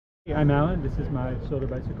Hey, I'm Alan. This is my solar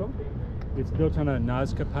bicycle. It's built on a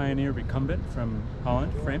Nazca Pioneer Recumbent from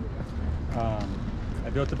Holland frame. I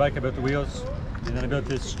built the bike, I built the wheels, and then I built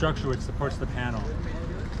this structure which supports the panel.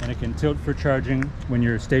 And it can tilt for charging when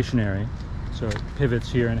you're stationary. So it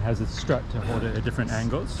pivots here and it has a strut to hold it at different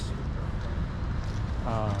angles.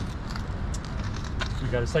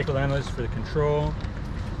 We've got a cycle analyst for the control.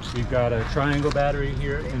 We've got a triangle battery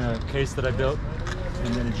here in a case that I built,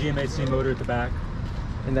 and then a GMAC motor at the back.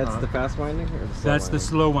 And that's the fast winding? Or the slow That's winding? the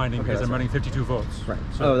slow winding, because I'm right. running 52 volts. Right.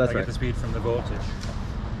 So that's I get the speed from the voltage.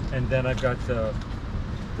 And then I've got the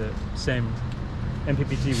same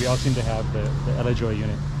MPPT we all seem to have, the LA Joy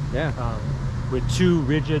unit. Yeah. With two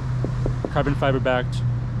rigid carbon fiber backed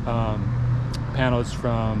panels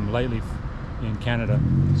from Lightleaf in Canada.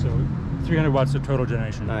 So 300 watts of total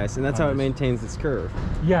generation. Nice. And that's how it maintains its curve.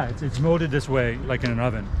 Yeah, it's molded this way, like in an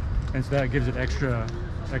oven. And so that gives it extra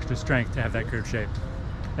strength to have that curved shape.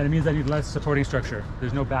 And it means I need less supporting structure.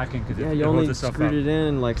 There's no backing because it holds itself up. Yeah, you only screwed it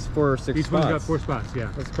in like 4 or 6 spots. Each one's got 4 spots, yeah.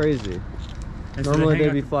 That's crazy. And Normally so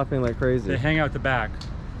they'd be flopping like crazy. They hang out the back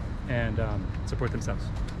and support themselves.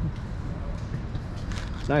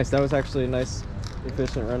 Nice. That was actually a nice,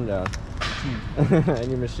 efficient rundown. And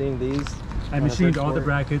you machined these? I machined all the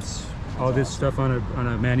brackets, all this stuff on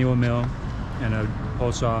a manual mill and a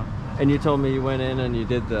hole saw. And you told me you went in and you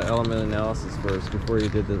did the element analysis first before you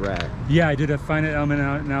did the rack. Yeah, I did a finite element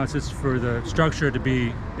analysis for the structure to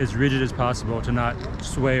be as rigid as possible, to not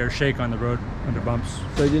sway or shake on the road under bumps.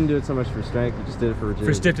 So you didn't do it so much for strength, you just did it for rigidity?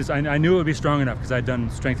 For stiffness, I knew it would be strong enough because I'd done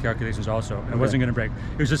strength calculations also, and it wasn't going to break.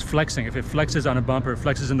 It was just flexing. If it flexes on a bump or it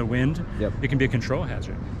flexes in the wind, it can be a control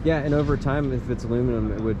hazard. Yeah, and over time, if it's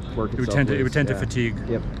aluminum, it would work itself loose. It would tend to fatigue.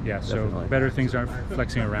 Yep. Yeah, definitely. so better things aren't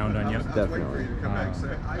flexing around on you. Definitely.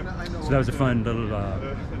 So that was a fun little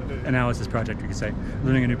analysis project, you could say,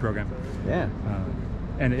 learning a new program. Yeah.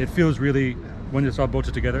 And it feels really, when it's all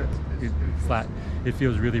bolted together, flat, it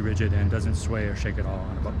feels really rigid and doesn't sway or shake at all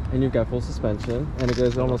on a bump. And you've got full suspension, and it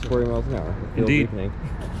goes almost 40 miles an hour. It feels Indeed. weakening.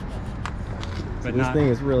 But this thing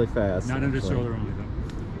is really fast. Not under solar only, though.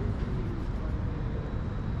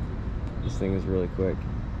 This thing is really quick.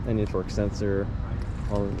 And your torque sensor,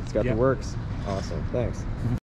 it's got the works. Awesome, thanks.